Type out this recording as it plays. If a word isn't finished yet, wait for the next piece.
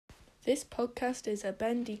This podcast is a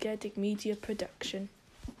Bendigedig Media production.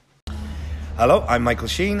 Hello, I'm Michael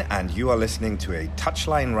Sheen, and you are listening to a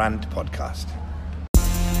Touchline Rant podcast.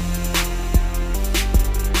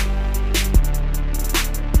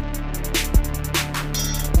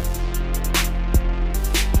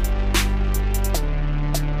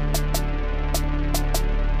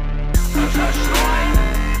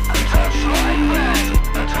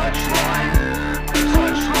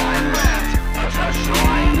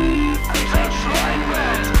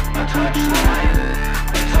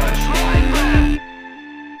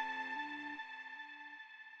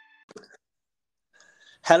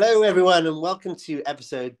 Hello, everyone, and welcome to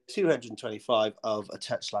episode 225 of A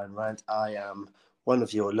Touchline Rant. I am one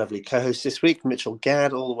of your lovely co-hosts this week, Mitchell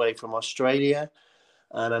Gadd, all the way from Australia.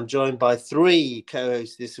 And I'm joined by three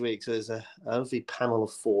co-hosts this week, so there's a lovely panel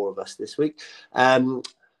of four of us this week.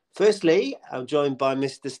 Firstly, I'm joined by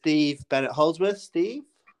Mr. Steve Bennett-Holdsworth. Steve,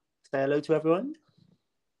 say hello to everyone.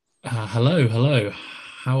 Hello.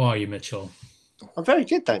 How are you, Mitchell? I'm very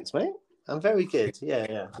good, thanks, mate. I'm very good.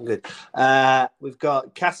 Yeah, I'm good. We've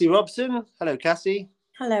got Cassie Robson. Hello, Cassie.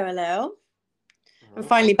 Hello. I'm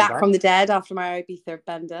finally back from the dead after my Ibiza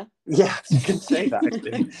bender. Yeah, you can say that,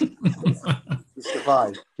 actually. You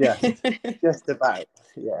survived. Yeah, just about.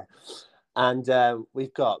 Yeah. And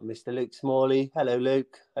we've got Mr. Luke Smalley. Hello,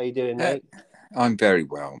 Luke. How you doing, mate? I'm very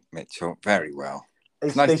well, Mitchell. Very well.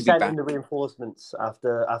 It's nice they to be sent back. in the reinforcements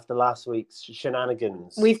after last week's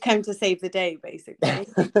shenanigans. We've come to save the day, basically.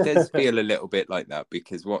 It does feel a little bit like that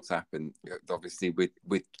because what's happened, obviously,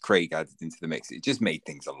 with Craig added into the mix, it just made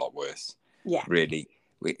things a lot worse. Yeah. Really.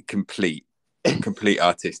 Complete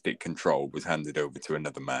artistic control was handed over to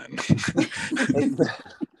another man.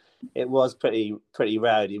 It was pretty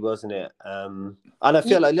rowdy, wasn't it? And I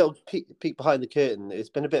feel like a little peek behind the curtain. It's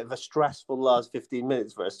been a bit of a stressful last 15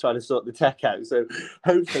 minutes for us trying to sort the tech out. So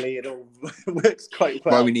hopefully it all works quite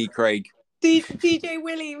well. Why we need Craig. DJ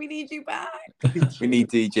Willie, we need you back. We need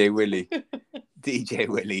DJ Willie. DJ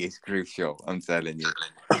Willie is crucial, I'm telling you.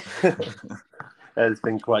 It's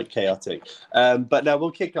been quite chaotic. But now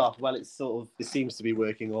we'll kick off. Well, it seems to be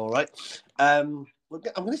working all right. I'm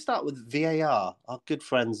going to start with VAR, our good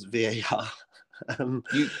friends VAR.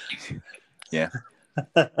 Yeah.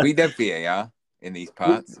 We love VAR in these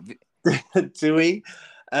parts. Do we?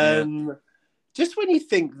 Yeah. Just when you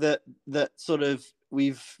think that sort of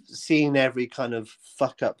we've seen every kind of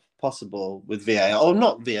fuck up possible with VAR, or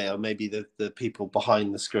not VAR, maybe the people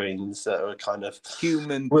behind the screens that are kind of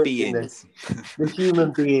Human beings. The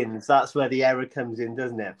human beings, that's where the error comes in,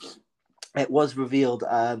 doesn't it? It was revealed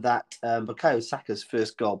that Bukayo Saka's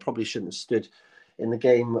first goal probably shouldn't have stood in the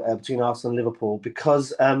game between Arsenal and Liverpool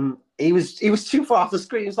because he was too far off the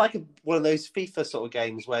screen. It was like one of those FIFA sort of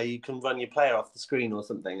games where you can run your player off the screen or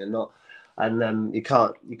something and you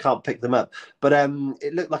can't pick them up. But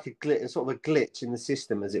it looked like sort of a glitch in the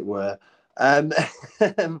system, as it were. It's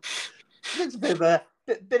a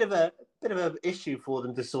bit of an issue for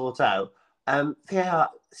them to sort out. Yeah,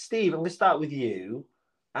 Steve, I'm going to start with you.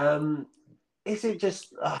 Is it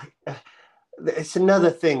just it's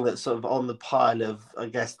another thing that's sort of on the pile of, I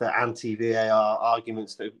guess, the anti-VAR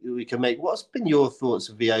arguments that we can make? What's been your thoughts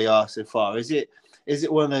of VAR so far? Is it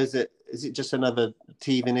one of those is it just another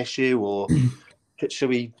teething issue, or should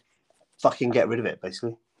we fucking get rid of it,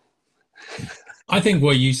 basically? I think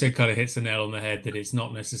what you said kind of hits the nail on the head, that it's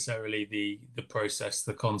not necessarily the process,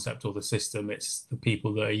 the concept, or the system. It's the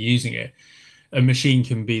people that are using it. A machine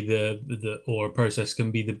can be or a process can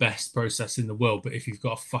be the best process in the world, but if you've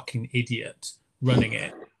got a fucking idiot running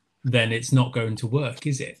it, then it's not going to work,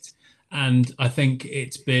 is it? And I think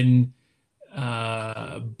it's been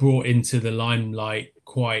brought into the limelight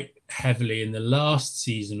quite heavily in the last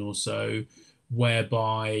season or so,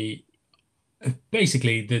 whereby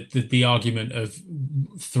basically the argument of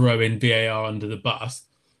throwing VAR under the bus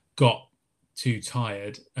got too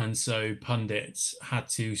tired, and so pundits had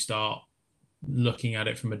to start looking at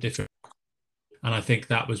it from a different, and I think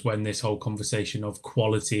that was when this whole conversation of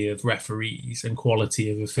quality of referees and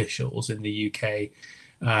quality of officials in the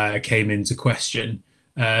UK came into question.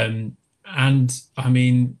 And I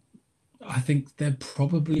mean, I think they're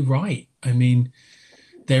probably right. I mean,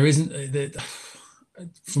 there isn't,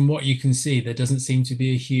 from what you can see, there doesn't seem to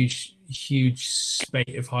be a huge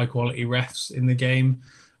spate of high quality refs in the game,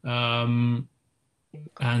 and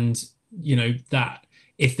you know that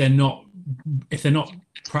if they're not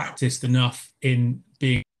practiced enough in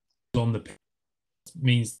being on the pitch,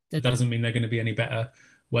 that doesn't mean they're going to be any better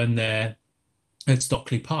when they're at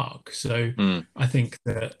Stockley Park. So I think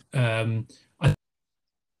that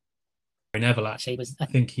Neville actually I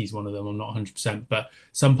think he's one of them. I'm not 100%, but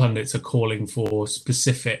some pundits are calling for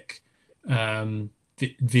specific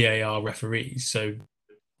VAR referees. So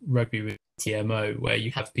rugby with TMO, where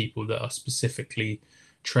you have people that are specifically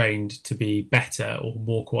trained to be better or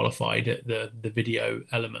more qualified at the video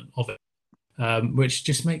element of it, which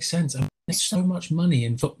just makes sense. I mean, there's so much money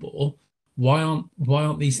in football. Why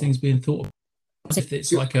aren't these things being thought of? As if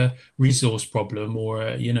it's like a resource problem or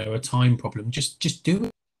a time problem. Just do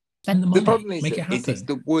it. Spend the money. The problem make it happen. it's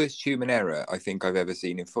the worst human error I think I've ever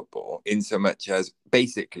seen in football, in so much as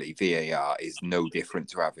basically VAR is no different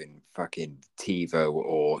to having fucking TiVo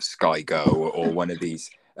or Sky Go or one of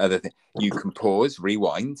these other things. You can pause,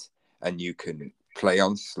 rewind, and you can play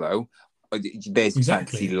on slow. There's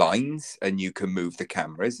fancy lines, and you can move the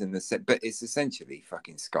cameras, but it's essentially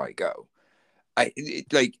fucking Sky Go. I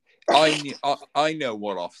know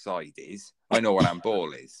what offside is. I know what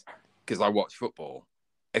handball is because I watch football.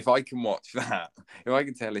 If I can watch that, if I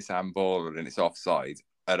can tell it's handball and it's offside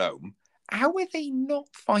at home, how are they not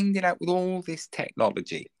finding out with all this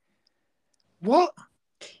technology? What?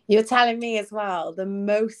 You're telling me as well, the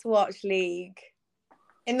most watched league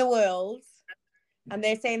in the world, and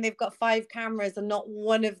they're saying they've got 5 cameras and not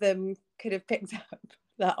one of them could have picked up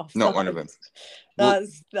that offside. Not one of them.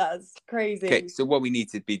 That's crazy. Okay, so what we need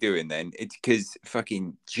to be doing then, it's because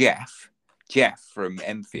fucking Jeff from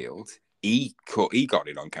Enfield, he got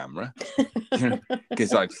it on camera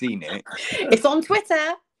because I've seen it. It's on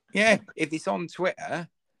Twitter. Yeah, if it's on Twitter,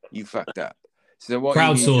 you fucked up. So what?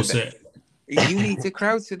 Crowdsource it. You need to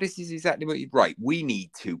crowdsource. This is exactly what right. We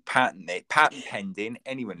need to patent it. Patent pending.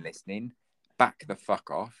 Anyone listening, back the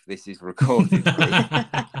fuck off. This is recorded.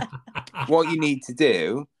 What you need to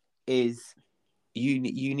do is you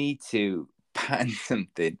need to patent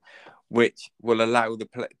something which will allow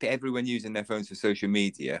everyone using their phones for social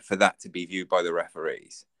media for that to be viewed by the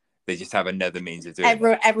referees. They just have another means of doing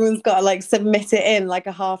it. Everyone's got to like submit it in like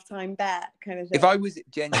a halftime bet kind of thing. If I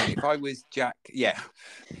was Jack,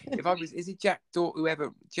 is it Jack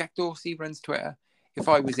Dorsey runs Twitter? If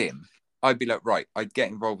I was him, I'd be like, right, I'd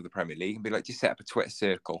get involved with the Premier League and be like, just set up a Twitter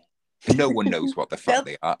circle. No one knows what the fuck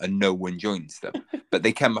they are and no one joins them, but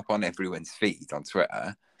they come up on everyone's feed on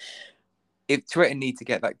Twitter. If Twitter need to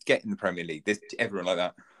get in the Premier League, there's everyone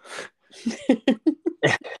like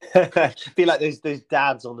that. Be like those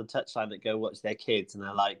dads on the touchline that go watch their kids and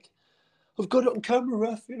they're like, I've got it on camera,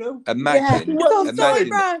 ref, Imagine.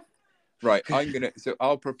 Right,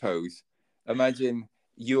 I'll propose. Imagine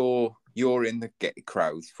you're in the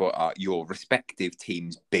crowd for your respective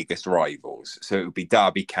team's biggest rivals. So it would be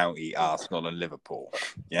Derby County, Arsenal, and Liverpool.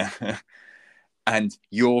 Yeah. And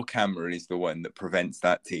your camera is the one that prevents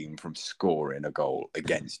that team from scoring a goal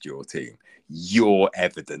against your team. Your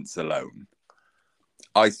evidence alone.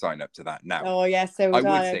 I sign up to that now. Oh, yeah, so I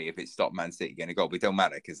would say if it stopped Man City getting a goal, but it don't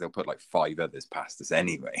matter because they'll put like 5 others past us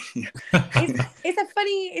anyway. It's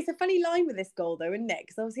a funny line with this goal, though, isn't it?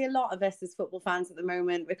 Because obviously a lot of us as football fans at the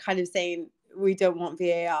moment, we're kind of saying we don't want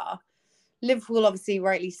VAR. Liverpool, obviously,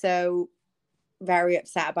 rightly so, very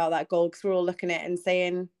upset about that goal because we're all looking at it and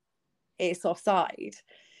saying it's offside.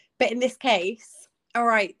 But in this case, all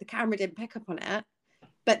right, the camera didn't pick up on it,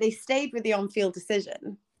 but they stayed with the on-field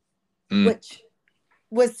decision, which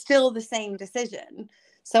was still the same decision.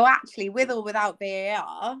 So actually, with or without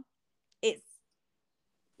VAR, it's,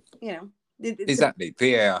 exactly.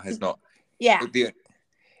 VAR has not. Yeah.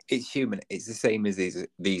 It's human. It's the same as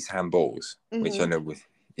these handballs, which I know with,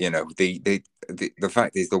 the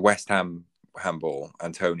fact is the West Ham handball,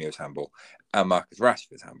 Antonio's handball, and Marcus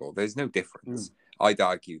Rashford's handball, there's no difference. I'd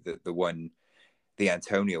argue that the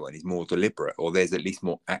Antonio one is more deliberate, or there's at least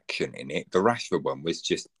more action in it. The Rashford one was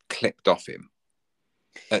just clipped off him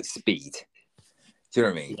at speed. Do you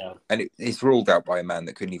know what I mean? Yeah. And it's ruled out by a man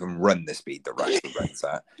that couldn't even run the speed that Rashford runs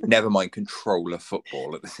at. Never mind control a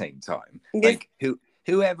football at the same time. Like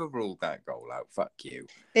whoever ruled that goal out, fuck you.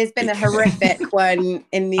 There's been a horrific one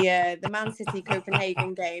in the Man City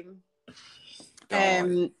Copenhagen game.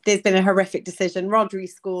 There's been a horrific decision. Rodri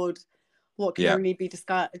scored what can only be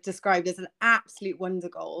described as an absolute wonder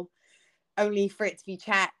goal, only for it to be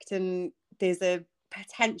checked. And there's a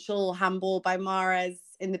potential handball by Mahrez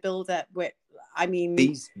in the build-up. Which, I mean,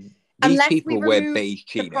 these unless people we wear remove beige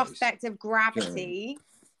chinos. The prospect of gravity,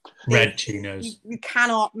 red chinos. You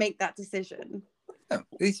cannot make that decision. No,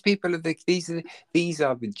 these people are these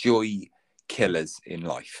are the joy killers in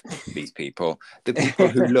life. These people, the people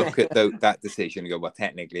who look at that decision and go, well,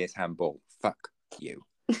 technically it's handball. Fuck you.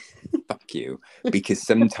 Fuck you. Because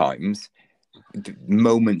sometimes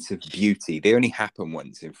moments of beauty, they only happen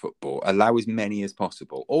once in football. Allow as many as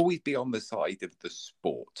possible. Always be on the side of the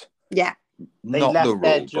sport. Yeah. They not left the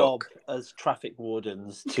their rule job book. as traffic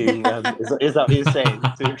wardens to. Is that what you're saying?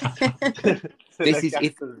 This is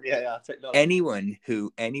if technology.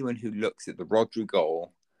 anyone who looks at the Rodri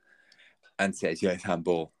goal and says, "Yeah, it's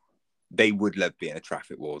handball," they would love being a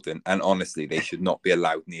traffic warden. And honestly, they should not be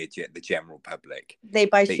allowed near the general public. They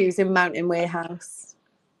buy shoes in Mountain Warehouse.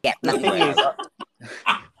 Yeah, The thing is,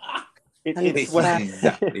 this is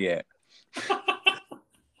exactly it.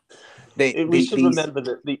 We should remember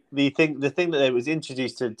that the thing that it was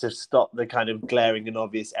introduced to stop the kind of glaring and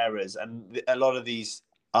obvious errors, and a lot of these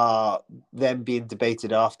are then being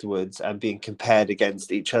debated afterwards and being compared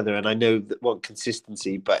against each other. And I know that want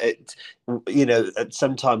consistency, but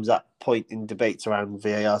sometimes that point in debates around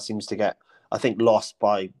VAR seems to get, I think, lost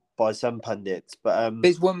by some pundits. But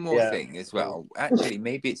there's one more thing as well. Actually,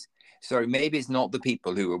 maybe it's not the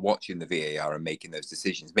people who are watching the VAR and making those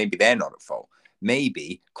decisions. Maybe they're not at fault.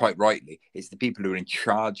 Maybe, quite rightly, it's the people who are in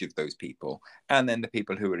charge of those people, and then the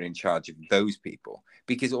people who are in charge of those people.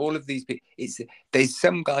 Because all of these people, there's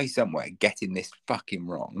some guy somewhere getting this fucking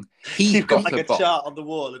wrong. You've got like a chart on the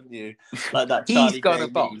wall, haven't you? Like that. He's got a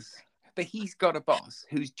boss. But he's got a boss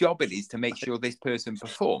whose job it is to make sure this person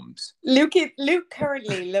performs. Luke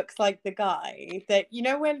currently looks like the guy that,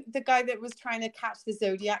 when the guy that was trying to catch the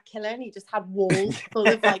Zodiac killer and he just had walls full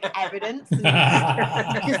of like evidence. And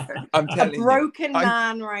I'm telling you, broken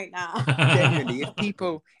man right now. Genuinely,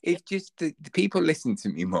 if just the people listen to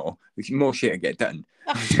me more, more shit would get done.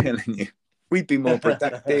 I'm telling you, we'd be more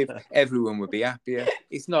productive. Everyone would be happier.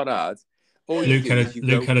 It's not hard. Luke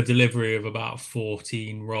had a delivery of about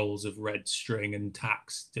 14 rolls of red string and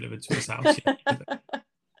tacks delivered to his house.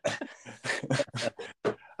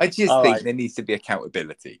 I just think there needs to be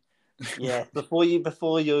accountability. Yeah, before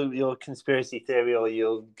your conspiracy theory or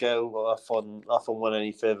you'll go off on one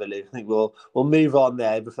any further, Luke, I think we'll move on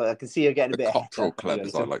there. Before I can see you're getting a bit cultural club,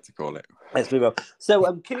 as I like to call it. Let's move on. So,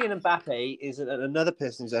 Kylian Mbappe is another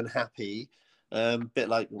person who's unhappy, bit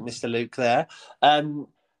like Mr. Luke there.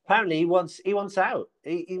 Apparently, he wants out.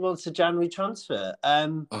 He wants a January transfer.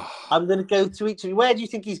 I'm going to go to each of you. Where do you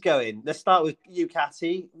think he's going? Let's start with you,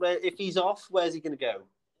 Catty. If he's off, where's he going to go?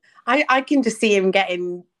 I can just see him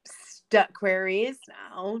getting stuck where he is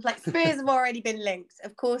now. Like, Spurs have already been linked.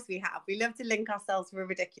 Of course we have. We love to link ourselves with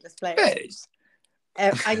ridiculous players.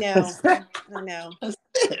 Spurs? I know. I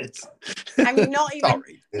mean,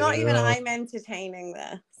 not even I'm entertaining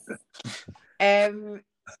this. Do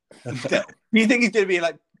you think he's going to be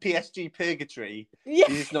like PSG purgatory? Yeah.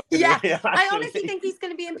 Yeah. I honestly think he's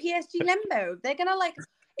going to be in PSG limbo. They're going to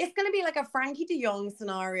it's going to be like a Frankie de Jong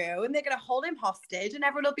scenario, and they're going to hold him hostage, and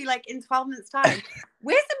everyone will be like, in 12 months' time,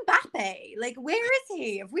 where's Mbappe? Like, where is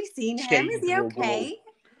he? Have we seen him? Is he okay?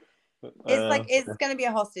 It's going to be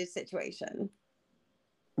a hostage situation.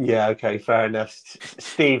 Yeah, okay, fair enough.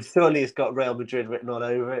 Steve, surely it's got Real Madrid written all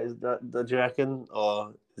over it. Is that, do you reckon?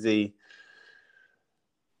 Or is he...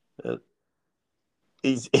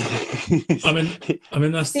 I mean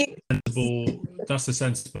that's sensible. That's the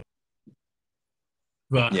sensible.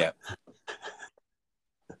 But yeah,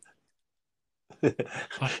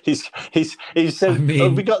 he's so.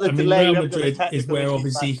 We got the delay. Real Madrid is where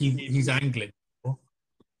obviously he's angling.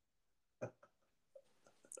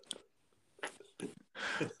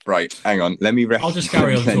 Right, hang on. Let me. I'll just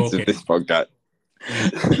carry on talking. Of this podcast.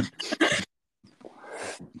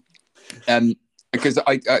 Because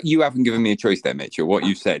you haven't given me a choice there, Mitchell. What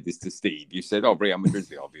you said is to Steve. You said, Real Madrid's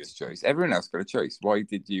the obvious choice. Everyone else got a choice. Why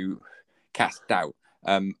did you cast doubt?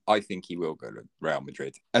 I think he will go to Real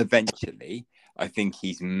Madrid. Eventually, I think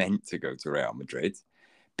he's meant to go to Real Madrid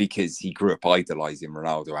because he grew up idolising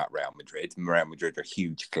Ronaldo at Real Madrid. Real Madrid are a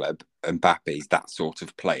huge club. Mbappe's that sort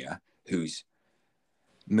of player who's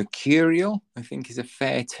mercurial, I think is a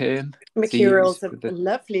fair term. Mercurial's a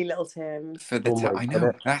lovely little term. For the I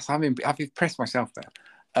know. I've impressed myself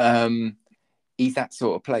there. He's that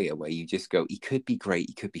sort of player where you just go, he could be great,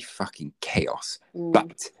 he could be fucking chaos,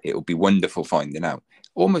 but it'll be wonderful finding out.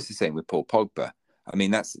 Almost the same with Paul Pogba. I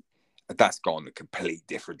mean, that's gone a complete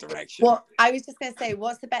different direction. Well, I was just going to say,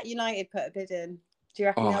 what's the bet United put a bid in? Do you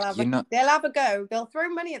reckon they'll have a go? They'll throw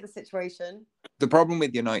money at the situation. The problem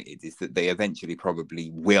with United is that they eventually probably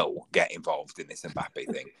will get involved in this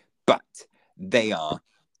Mbappe thing, but they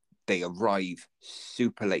arrive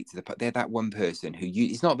super late to the part. They're that one person who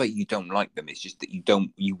it's not that you don't like them. It's just that you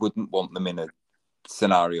wouldn't want them in a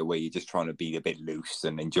scenario where you're just trying to be a bit loose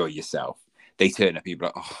and enjoy yourself. They turn up, people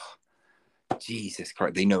are like, oh, Jesus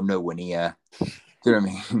Christ, they know no one here. Do you know what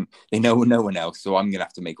I mean? They know no one else, so I'm going to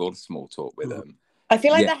have to make all the small talk with them. I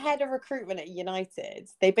feel like the head of recruitment at United,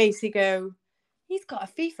 they basically go, he's got a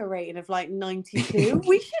FIFA rating of like 92.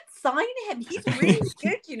 We should sign him. He's really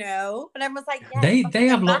good, you know. And everyone's like, yeah, They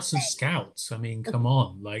have lots of scouts. I mean, come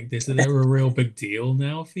on, like they're a real big deal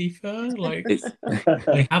now. FIFA, like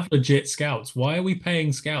they have legit scouts. Why are we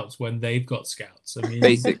paying scouts when they've got scouts? I mean,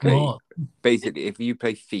 come on. Basically, if you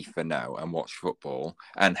play FIFA now and watch football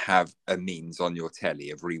and have a means on your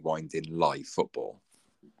telly of rewinding live football,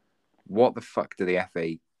 what the fuck do the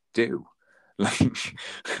FA do? Like,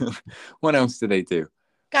 what else do they do?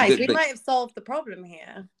 Guys, we might have solved the problem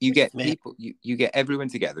here. You get people, you get everyone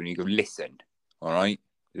together and you go, listen, all right,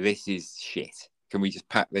 this is shit. Can we just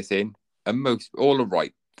pack this in? And all the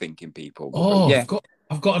right thinking people. Oh, yeah.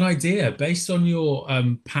 I've got an idea based on your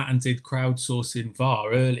patented crowdsourcing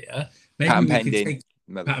VAR earlier. Maybe we could take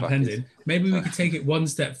Maybe we could take it one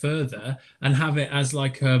step further and have it as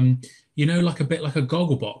like like a bit like a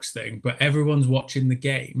goggle box thing, but everyone's watching the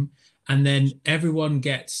game. And then everyone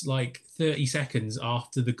gets like 30 seconds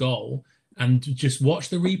after the goal and just watch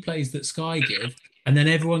the replays that Sky give. And then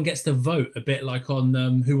everyone gets to vote a bit like on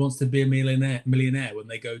Who Wants to Be a Millionaire when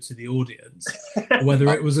they go to the audience,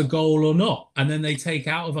 whether it was a goal or not. And then they take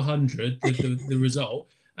out of 100 the result.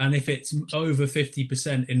 And if it's over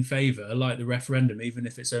 50% in favour, like the referendum, even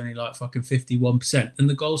if it's only like fucking 51%, then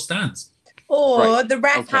the goal stands. Or the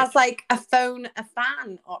ref has like a phone a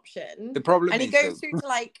fan option. The problem and he goes through to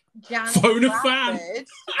like Janet phone a fan,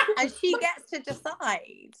 and she gets to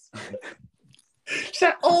decide.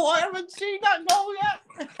 So, I haven't seen that goal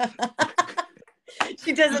yet.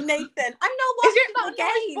 She does a Nathan. I'm not watching that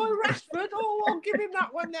game. Boy Rashford. Oh, I'll give him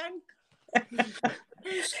that one then.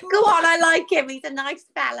 Go on, I like him. He's a nice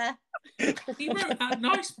fella. He wrote that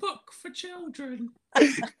nice book for children.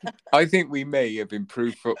 I think we may have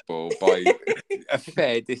improved football by a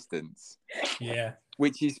fair distance. Yeah.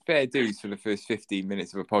 Which is fair dues for the first 15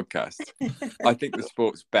 minutes of a podcast. I think the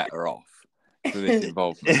sport's better off for this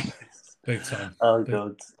involvement. Big time. Oh,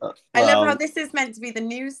 God. I love how this is meant to be the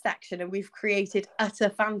news section and we've created utter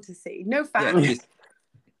fantasy. No facts.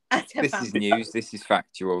 This is news. This is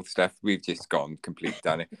factual stuff. We've just gone complete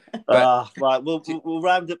down it. Right, we'll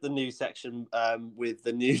round up the news section with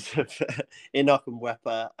the news of Enoch and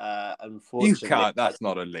Wepper. Unfortunately, you can't. That's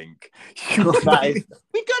not a link. We got to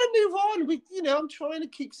move on. I'm trying to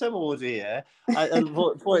keep some order here.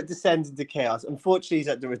 Before it descends into chaos. Unfortunately, he's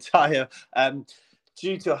had to retire.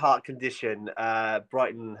 Due to a heart condition,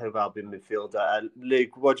 Brighton Hove Albion midfielder.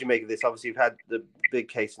 Luke, what do you make of this? Obviously, you've had the big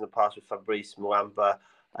case in the past with Fabrice Muamba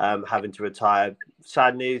having to retire.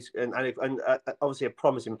 Sad news, and obviously a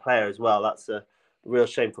promising player as well. That's a real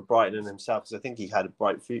shame for Brighton and himself, because I think he had a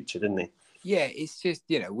bright future, didn't he? Yeah, it's just,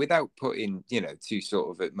 without putting, too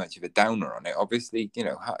sort of much of a downer on it, obviously,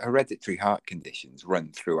 hereditary heart conditions run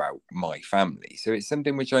throughout my family. So it's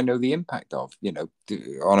something which I know the impact of,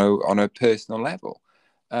 on a personal level.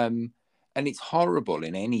 And it's horrible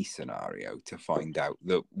in any scenario to find out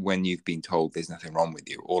that when you've been told there's nothing wrong with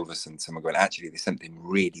you, all of a sudden someone going, actually, there's something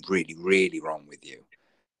really, really, really wrong with you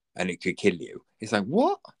and it could kill you. It's like,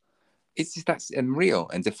 what? It's just, that's unreal.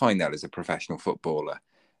 And to find that as a professional footballer.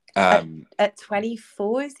 At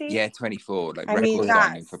 24, is he? Yeah, 24, like record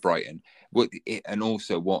signing for Brighton. And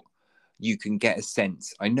also what you can get a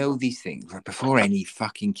sense, I know these things, like before any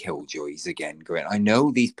fucking killjoys again going, I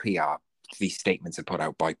know these statements are put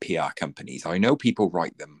out by PR companies. I know people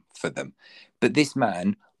write them for them. But this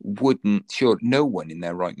man no one in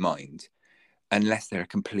their right mind, unless they're a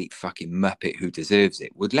complete fucking muppet who deserves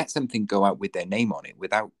it, would let something go out with their name on it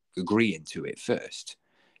without agreeing to it first.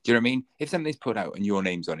 Do you know what I mean? If something's put out and your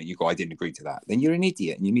name's on it, you go, I didn't agree to that, then you're an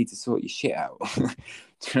idiot and you need to sort your shit out. Do you know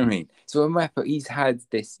what I mean? So Mbappe,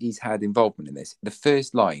 he's had involvement in this. The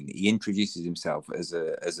first line, he introduces himself as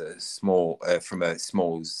a small from a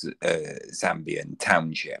small Zambian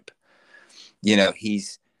township.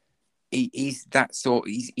 He's that sort.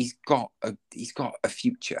 He's got a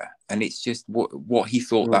future, and it's just what he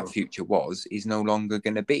thought that future is no longer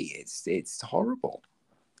going to be. It's horrible,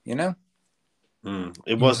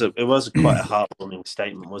 It was quite a heartwarming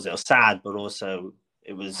statement, was it? Sad, but also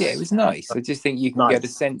it was. Yeah, it was nice. I just think you can get a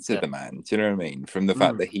sense of the man. Do you know what I mean? From the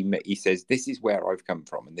fact that he says, "This is where I've come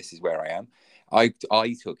from, and this is where I am."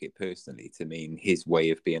 I took it personally to mean his way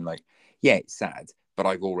of being like, "Yeah, it's sad, but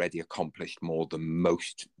I've already accomplished more than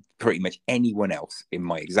pretty much anyone else in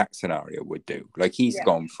my exact scenario would do." Like he's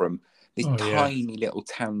gone from this tiny little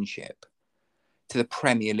township to the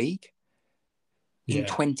Premier League. In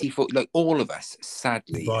 24, like all of us,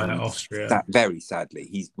 sadly, Austria. Very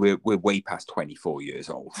sadly, we're way past 24 years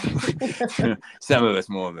old. Some of us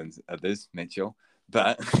more than others, Mitchell.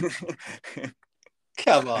 But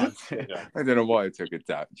come on, I don't know why I took a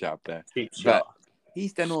jab there. But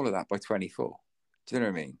he's done all of that by 24. Do you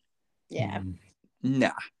know what I mean? Yeah.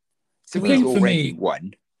 Nah. So The he's thing for already me-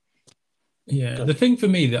 won. Yeah, the thing for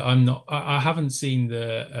me that I haven't seen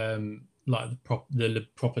the like the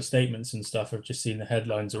proper statements and stuff. I've just seen the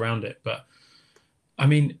headlines around it. But I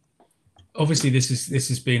mean, obviously this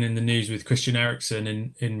has been in the news with Christian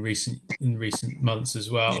Eriksen in recent months as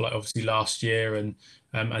well. Like obviously last year, and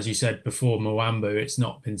as you said before, Mwambo. It's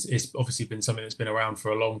obviously been something that's been around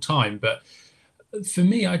for a long time. But for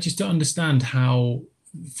me, I just don't understand how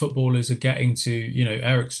footballers are getting to,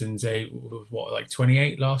 Eriksen's like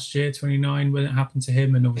 28 last year, 29 when it happened to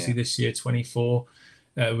him, and obviously this year 24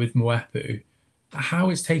 with Mwepu. How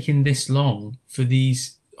it's taken this long for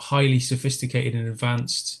these highly sophisticated and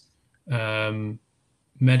advanced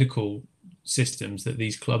medical systems that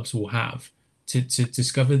these clubs will have to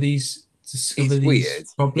discover these Weird.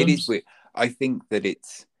 problems. It is weird. I think that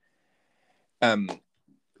it's I'm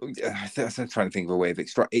trying to think of a way of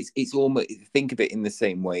it's almost, think of it in the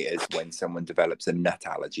same way as when someone develops a nut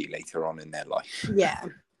allergy later on in their life. Yeah.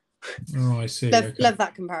 Oh, I see. Love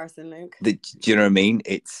that comparison, Luke. Do you know what I mean?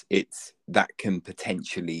 It's that can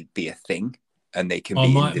potentially be a thing, and they can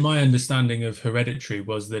be. My understanding of hereditary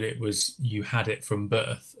was that it was you had it from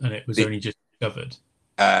birth and it was only just discovered.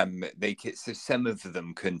 So some of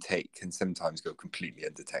them can sometimes go completely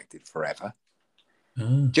undetected forever.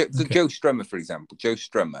 Okay. Joe Strummer, for example. Joe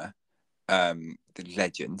Strummer, the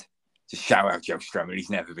legend. Just shout out Joe Strummer. He's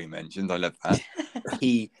never been mentioned. I love that.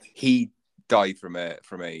 He died from a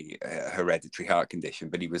hereditary heart condition,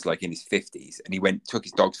 but he was like in his 50s, and he took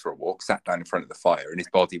his dogs for a walk, sat down in front of the fire, and his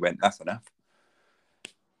body went, "That's enough."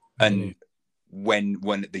 And when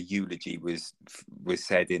the eulogy was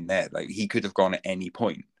said in there, like he could have gone at any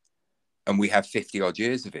point, and we have 50 odd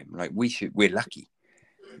years of him. Like we're lucky,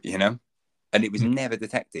 and it was never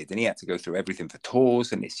detected, and he had to go through everything for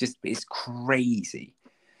tours, and it's crazy.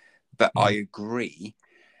 But I agree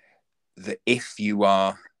that if you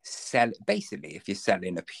are if you're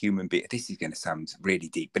selling a human being, this is going to sound really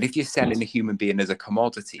deep, but if you're selling a human being as a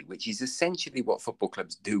commodity, which is essentially what football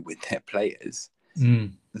clubs do with their players,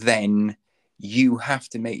 then you have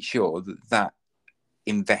to make sure that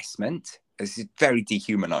investment, this is very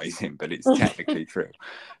dehumanizing, but it's technically true,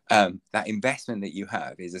 that investment that you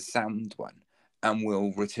have is a sound one and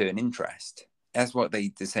will return interest. That's what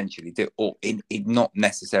they essentially do, or in not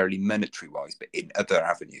necessarily monetary wise, but in other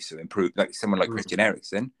avenues to improve. Like someone like Christian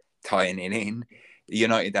Eriksen, tying it in,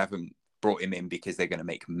 United haven't brought him in because they're going to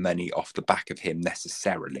make money off the back of him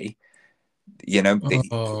necessarily.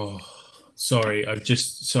 Sorry,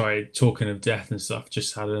 talking of death and stuff,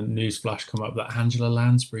 just had a news flash come up that Angela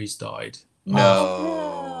Lansbury's died.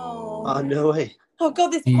 No. Oh, no way. Oh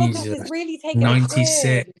God, this podcast is really taking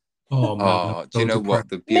 96. Oh man! Do you know what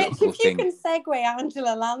the beautiful Mitch, if thing? you can segue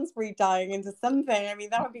Angela Lansbury dying into something, I mean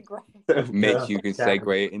that would be great. Mitch, you can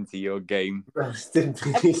segue it into your game. Have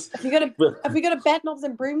we got a bed knobs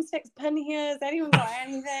and broomsticks pen here? Has anyone got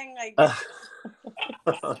anything?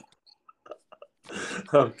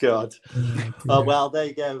 Oh God! Oh well, there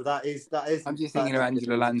you go. That is. I'm just thinking of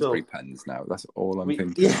Angela Lansbury puns now. That's all I'm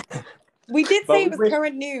thinking. Yeah. We did say it was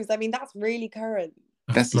current news. I mean, that's really current.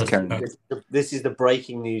 That's current. This is the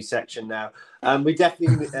breaking news section now. We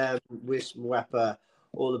definitely wish Mwepu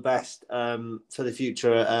all the best for the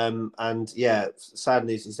future. And yeah, sad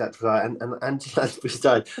news is that and Angela Lansbury's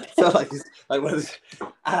died. I feel like it's like one of those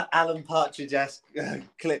Alan Partridge-esque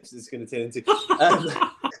clips that's going to turn into.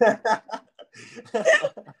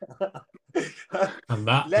 And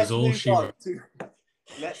that was all she wrote.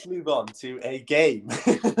 Let's move on to a game. How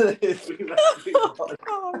do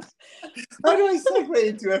I segue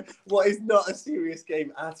into what is not a serious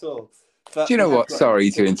game at all? But do you know what?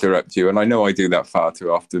 Sorry to interrupt you, and I know I do that far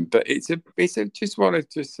too often, but just want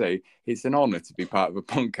to say it's an honour to be part of a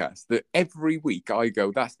podcast that every week I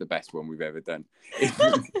go, that's the best one we've ever done.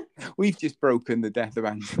 We've just broken the death of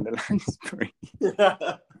Angela Lansbury.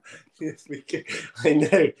 Yes, we can. I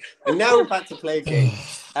know. And now we're about to play a game.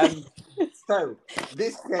 So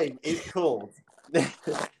this game is called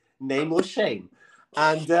Name or Shame,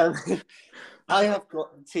 and I have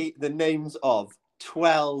got the names of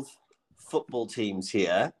 12 football teams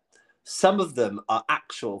here. Some of them are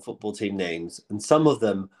actual football team names, and some of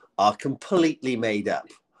them are completely made up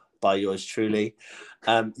by yours truly.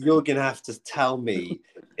 You're going to have to tell me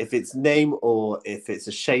if it's name or if it's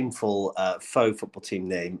a shameful faux football team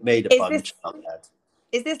name made up by the childhead.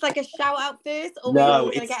 Is this like a shout out first, or no?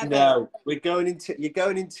 We're going to get a no. You're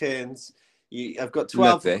going in turns. I've got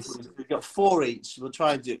 12. this. We've got 4 each. We'll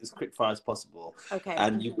try and do it as quick fire as possible. Okay.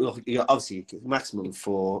 And you obviously maximum of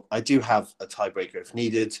 4. I do have a tiebreaker if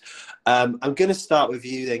needed. I'm going to start with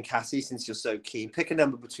you then, Cassie, since you're so keen. Pick a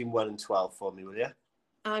number between 1 and 12 for me, will you?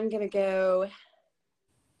 I'm going to go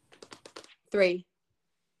 3.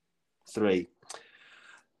 3.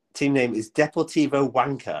 Team name is Deportivo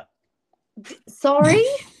Wanka. Sorry?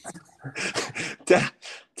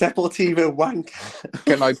 Deportivo Wanka.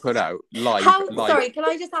 Can I put out live? Sorry, can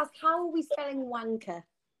I just ask, how are we spelling wanker?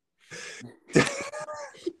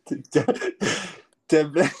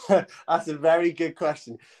 That's a very good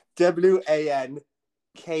question. Wanka.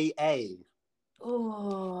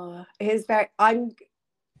 Oh, it is very. I'm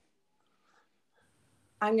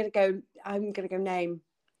gonna go name.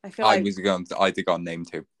 I'd have gone name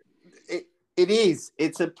too. It is.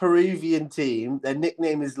 It's a Peruvian team. Their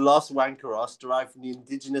nickname is Los Wankeros, derived from the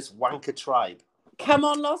indigenous Wanka tribe. Come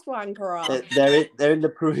on, Los Wankeros. They're in the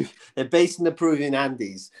Peru. They're based in the Peruvian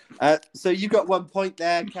Andes. So you got 1 point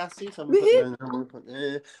there, Cassie. So I'm putting 1 point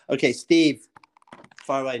there. Okay, Steve,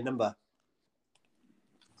 far away number.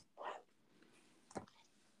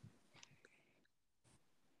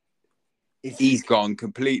 He's gone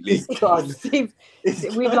completely. He's gone. Steve,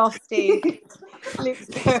 we've lost Steve. This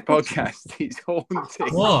podcast is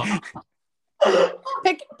haunting. What?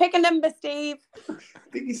 Pick a number, Steve. I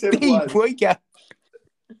think he said Steve, 1. wake up.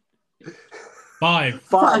 5.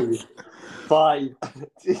 5.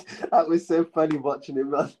 That was so funny watching him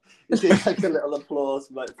run. He did like a little applause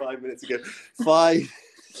from like 5 minutes ago. 5.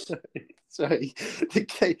 Sorry.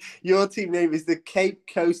 Your team name is the Cape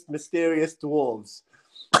Coast Mysterious Dwarves.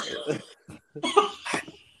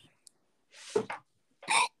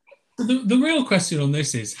 The real question on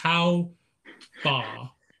this is how far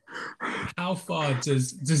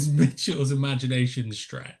does Mitchell's imagination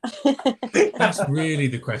stretch? That's really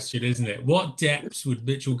the question, isn't it? What depths would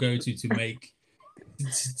Mitchell go to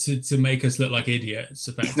make us look like idiots?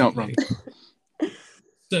 He's not wrong.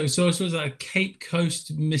 So I suppose like Cape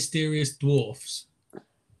Coast Mysterious Dwarfs.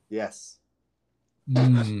 Yes.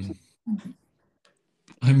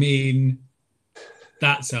 I mean,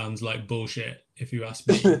 that sounds like bullshit if you ask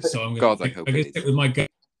me. So I'm going to stick with my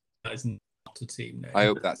gut. That is not a team name. I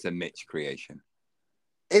hope that's a Mitch creation.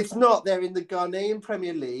 It's not. They're in the Ghanaian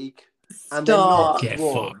Premier League, and Stop. they're not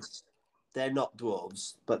dwarves. They're not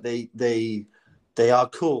dwarves, but they are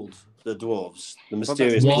called the dwarves, the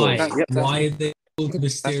mysterious dwarves. Why are they called the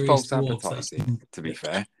mysterious false dwarves? advertising, to be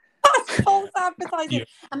fair. That's false advertising. Yeah.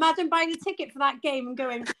 Imagine buying a ticket for that game and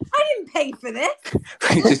going, I didn't pay for this.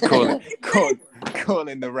 Just calling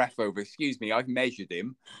the ref over. Excuse me, I've measured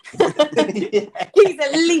him. He's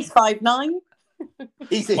at least 5'9".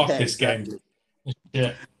 He's Fuck this game.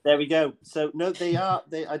 Yeah. There we go. So no, they are.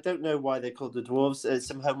 I don't know why they're called the dwarves.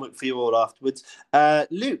 Some homework for you all afterwards.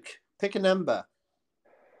 Luke, pick a number.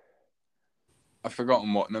 I've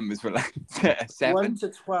forgotten what numbers were like. 7? 1 to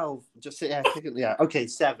 12. Just yeah. Okay,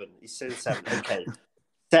 7. He said 7. Okay.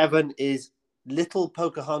 7 is Little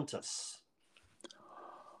Pocahontas.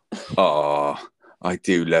 Oh, I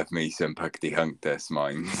do love me some Pocahontas,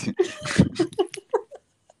 mind.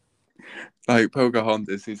 Like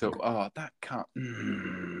Pocahontas is that can't.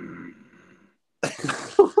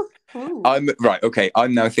 I'm right. Okay,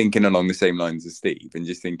 I'm now thinking along the same lines as Steve, and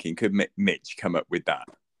just thinking, could Mitch come up with that?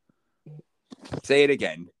 Say it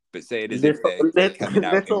again, but say it as if they're coming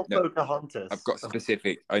out. Little Pocahontas. I've got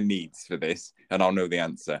specific needs for this, and I'll know the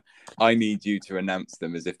answer. I need you to announce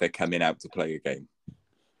them as if they're coming out to play a game.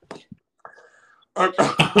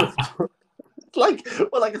 like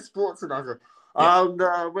a sports announcer. Yeah. And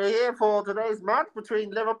we're here for today's match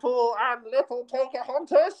between Liverpool and Little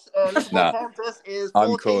Pocahontas. Pocahontas is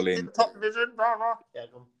 14th in the top division. Blah, blah. Yeah,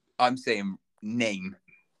 I'm saying name.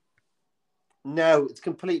 No, it's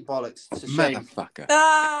complete bollocks. It's a shame. Motherfucker.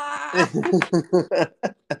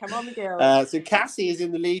 Come on, girl. So Cassie is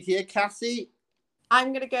in the lead here. Cassie? I'm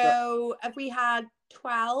going to go... Have we had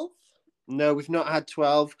 12? No, we've not had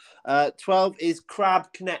 12. 12 is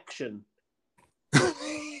Crab Connection.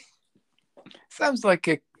 Sounds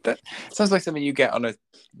like something you get on a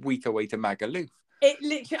week away to Magaluf. It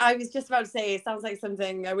literally... I was just about to say, it sounds like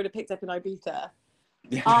something I would have picked up in Ibiza.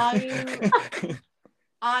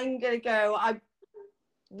 I'm going to go...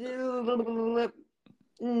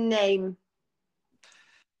 Name.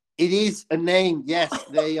 It is a name, yes.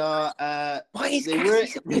 They are... Why is they were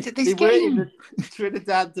in the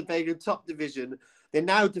Trinidad and Tobago top division. They're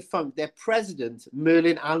now defunct. Their president,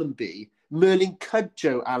 Merlin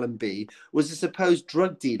Cudjoe Allenby, was a supposed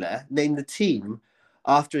drug dealer, named the team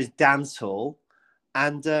after his dance hall,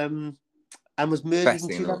 and was murdered in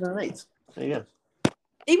 2008. There you go.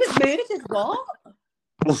 He was murdered, what?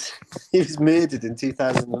 He was murdered in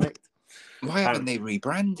 2008. Why haven't they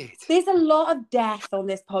rebranded? There's a lot of death on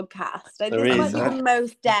this podcast. Like, There this is, might be the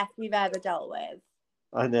most death we've ever dealt with.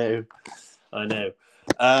 I know.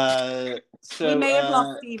 So we may have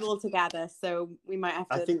lost Steve altogether, so we might have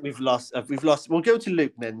to. I think we've lost. We'll go to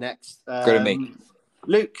Luke then next. Go to me.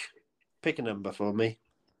 Luke, pick a number for me.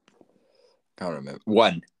 Can't remember.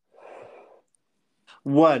 1.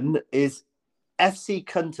 1 is FC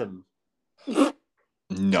Cuntham.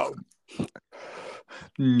 No.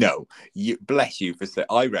 Bless you for saying.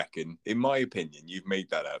 I reckon, in my opinion, you've made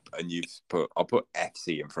that up, and I'll put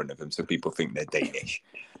FC in front of them so people think they're Danish.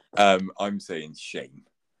 I'm saying shame.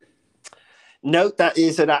 No, that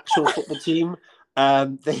is an actual football team.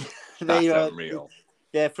 They are unreal.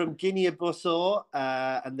 They're from Guinea-Bissau,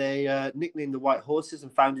 and they nicknamed the White Horses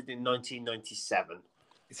and founded in 1997.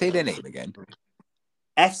 Say their name again.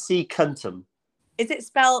 FC Cuntham. Is it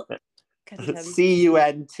spelled Cuntum?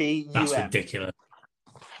 That's ridiculous.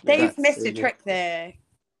 They've missed a trick there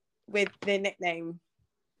with their nickname.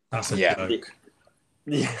 That's a joke.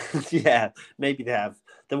 Yeah, maybe they have.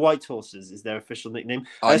 The White Horses is their official nickname.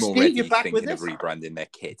 I'm Steve, already you're back thinking with of us? rebranding their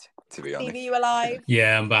kit, to be honest. Steve, are you alive?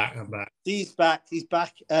 Yeah, I'm back. Steve's back. He's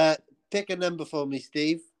back. Pick a number for me,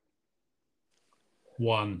 Steve.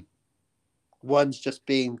 1. 1's just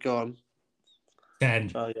been gone.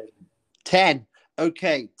 10. Oh, yeah. 10.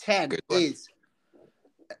 Okay, 10 is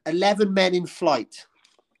 11 Men in Flight.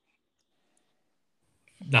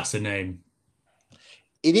 That's a name.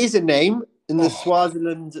 It is a name in the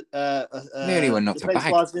Swaziland. The only one not to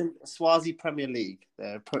bag. Swazi Premier League.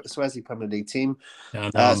 Swazi Premier League team.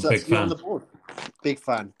 Yeah, no, I'm so a big fan. On the board. Big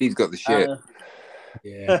fan. He's got the shirt.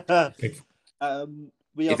 Yeah.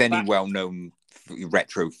 If any well-known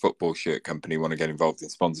retro football shirt company want to get involved in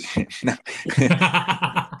sponsorship,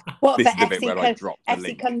 What, this for is the bit where I drop the FC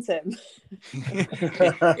link. Cuntham?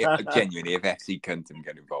 Genuinely, if FC Cuntham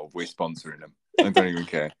get involved, we're sponsoring them. I don't even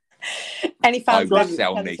care. Any I fans will of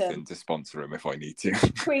sell Cuntham? Nathan to sponsor him if I need to.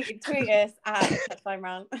 Tweet us at Touchline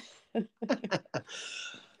Rant.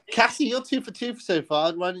 Cassie, you're 2 for 2 so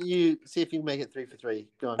far. Why don't you see if you can make it 3 for 3?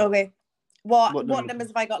 Go on. Okay. What numbers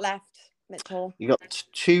have I got left, Mitchell? You got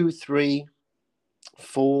 2, 3,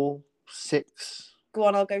 4, 6. Go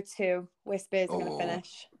on, I'll go 2. Whispers are going to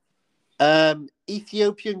finish.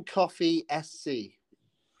 Ethiopian Coffee SC.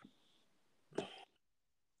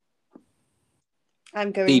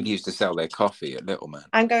 I'm going. Steve used to sell their coffee at Little Man.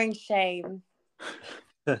 I'm going shame.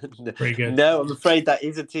 Pretty good. No, I'm afraid that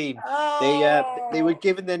is a team. Oh. They were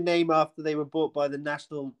given their name after they were bought by the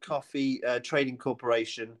National Coffee Trading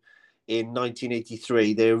Corporation in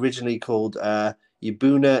 1983. They were originally called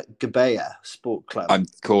Yabuna Gabeya Sport Club. I'm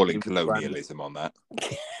calling colonialism on that.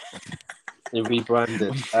 They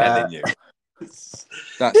rebranded. I'm telling you.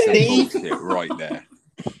 That's some bullshit right there.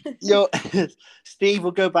 Steve,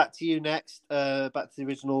 we'll go back to you next. Back to the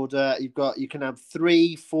original order. You can have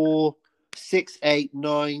 3, 4, 6, 8,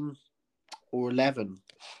 9, or 11.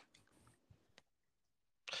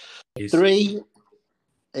 3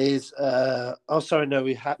 is sorry, no,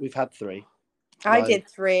 we've had 3. I did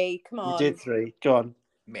 3. Come on. You did 3. Go on.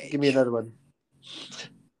 Give me another one.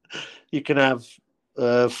 You can have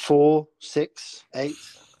 4, 6, 8.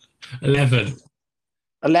 11.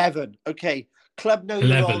 11. Okay. Club Know Your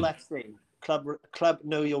 11. Role FC. Club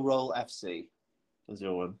Know Your Role FC. That's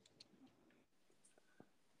your one.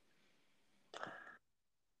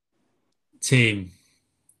 Team.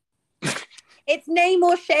 It's name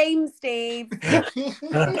or shame, Steve.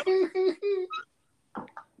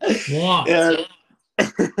 What?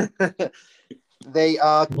 They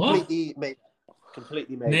are What?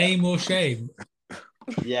 completely made Name or shame?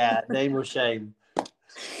 Yeah, name or shame.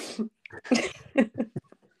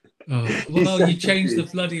 Oh, well, you changed the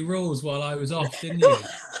bloody rules while I was off, didn't you?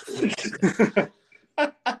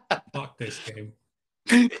 Fuck this game.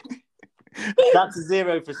 That's a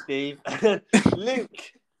 0 for Steve.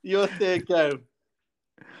 Luke, your third go.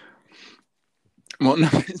 What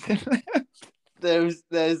number is it? There's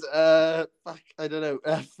fuck, I don't know,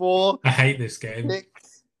 4, I hate this game.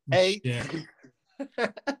 6, 8, Yeah.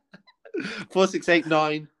 4, 6, 8,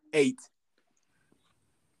 9, 8.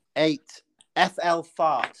 8. FL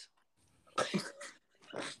Fart.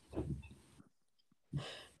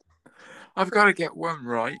 I've got to get one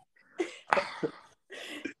right.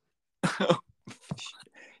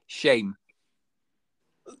 Shame.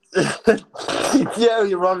 Yeah,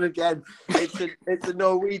 you're wrong again. It's a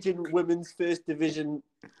Norwegian women's first division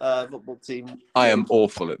football team. I am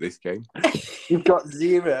awful at this game. You've got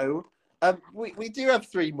 0. We do have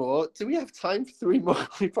 3 more. Do we have time for 3 more?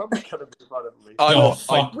 We probably could have been on, haven't we? Oh,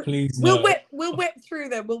 fuck, please no. We'll We'll whip through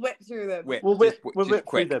them. We'll whip through them. We'll whip just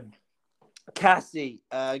through them. Cassie,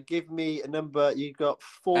 give me a number. You got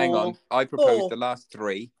 4. Hang on. I propose 4. the last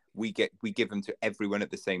 3. We give them to everyone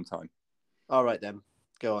at the same time. All right then.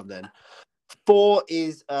 Go on then. 4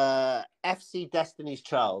 is FC Destiny's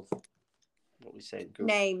Child. What are we saying? Go.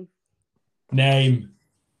 Name.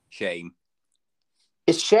 Shame.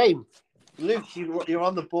 It's Shame. Luke, you're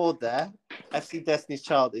on the board there. FC Destiny's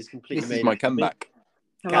Child is completely This made. is my comeback.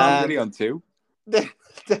 Come I'm on. really on 2.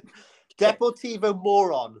 Deportivo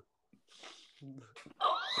Moron.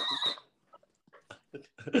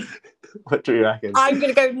 What do you reckon? I'm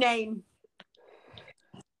going to go name.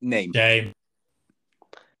 Shame.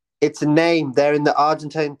 It's a name. They're in the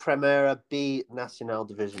Argentine Primera B Nacional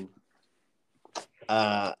Division.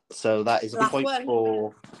 So that is a Last point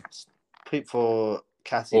one. for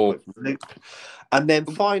Cassie, Oh. point for Luke. And then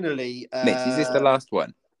finally... Mitch, is this the last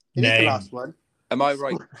one? It is the Name. last one. Am I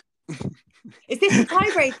right? Is this a I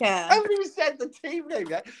tiebreaker? haven't even said the team name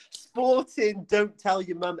yet. Sporting Don't Tell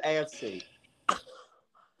Your Mum AFC.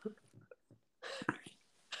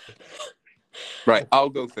 Right, I'll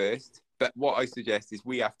go first. But what I suggest is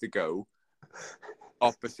we have to go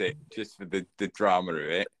opposite just for the drama of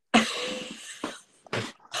it.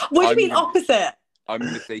 What do you mean opposite? I'm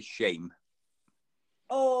going to say shame.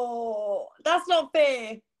 Oh, that's not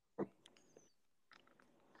fair.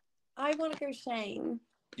 I want to go Shane.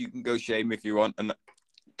 You can go shame if you want. And I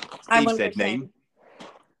Steve want to said go name. Shane.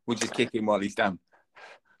 We'll just kick him while he's down.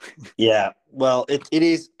 Yeah, well, it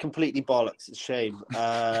is completely bollocks. It's a shame.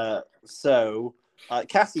 So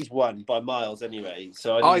Cassie's won by miles anyway.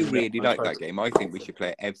 So I really like that game. I think we should play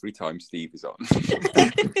it every time Steve is on.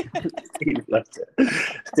 Steve loved it.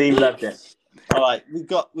 Steve loved it. All right,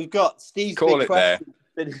 we've got Steve's Call big it there. question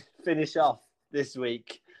to finish off this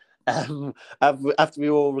week. After we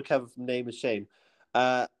all recover from name and shame,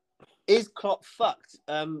 is Klopp fucked?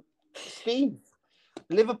 Steve,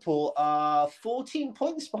 Liverpool are 14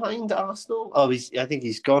 points behind Arsenal. Oh, I think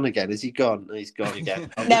he's gone again. Is he gone? No, he's gone again.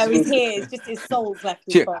 No, he's here. It's just his soul's left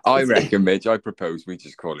his body. I reckon, Midge, I propose we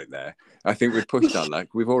just call it there. I think we've pushed our luck.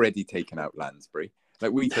 We've already taken out Lansbury.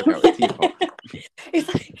 Like, we took out a teapot. It's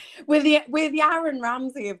like, we're the Aaron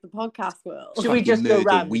Ramsey of the podcast world. Should we just go Murder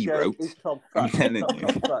round we and go, wrote. is Klopp I'm fucked? telling Is you.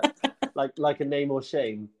 Klopp fucked? Like a name or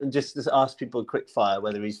shame, and just ask people quick fire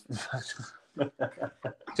whether he's.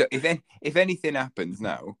 So if anything happens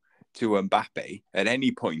now to Mbappe at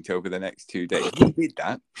any point over the next 2 days, we did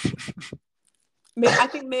that. I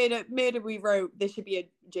think murder we wrote. There should be a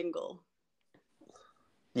jingle.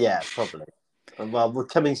 Yeah, probably. Well, we're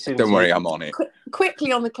coming soon. Don't worry, I'm on it.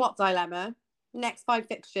 Quickly on the Klopp dilemma. Next 5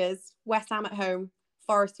 fixtures: West Ham at home,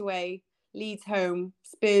 Forest away, Leeds home,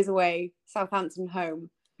 Spurs away, Southampton home.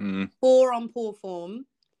 4 on poor form.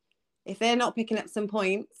 If they're not picking up some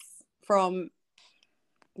points from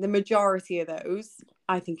the majority of those,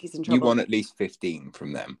 I think he's in trouble. You want at least 15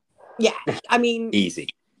 from them. Yeah, I mean, Easy.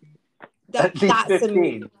 At least that's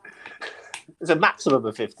 15. There's a maximum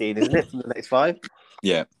of 15, isn't it, from the next 5?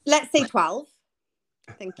 Yeah. Let's say 12.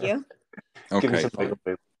 Thank you. Give me Okay. some wiggle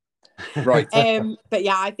room. Right. But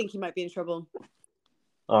yeah, I think he might be in trouble.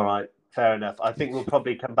 All right, fair enough. I think we'll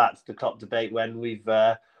probably come back to the Klopp debate when we've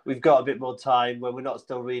got a bit more time, when we're not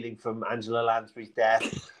still reeling from Angela Lansbury's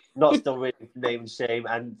death, not still reeling from name and shame,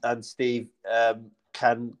 and Steve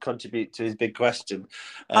can contribute to his big question.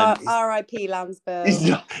 R.I.P. Lansbury.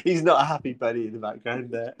 He's not a happy bunny in the background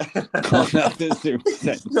there. Oh, that doesn't make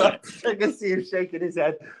sense. I can see him shaking his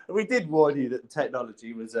head. We did warn you that the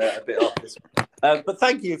technology was a bit off this one. But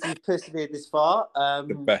thank you if you've persevered this far.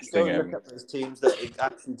 The best go thing and ever. look up those teams that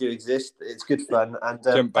actually do exist. It's good fun. And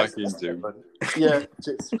Jump back thanks into. everyone. Yeah.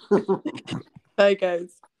 Cheers. There he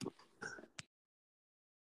goes.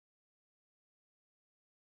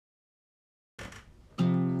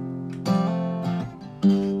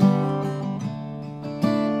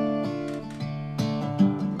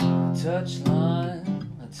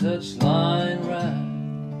 Touchline right.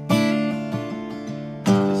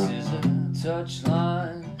 This is a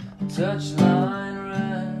touchline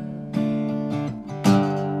right.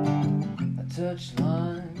 A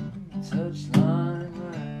touchline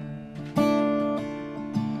right.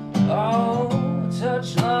 Oh,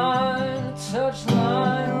 touchline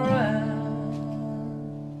right.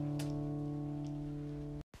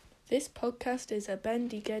 This podcast is a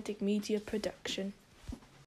Bendigedig Media production.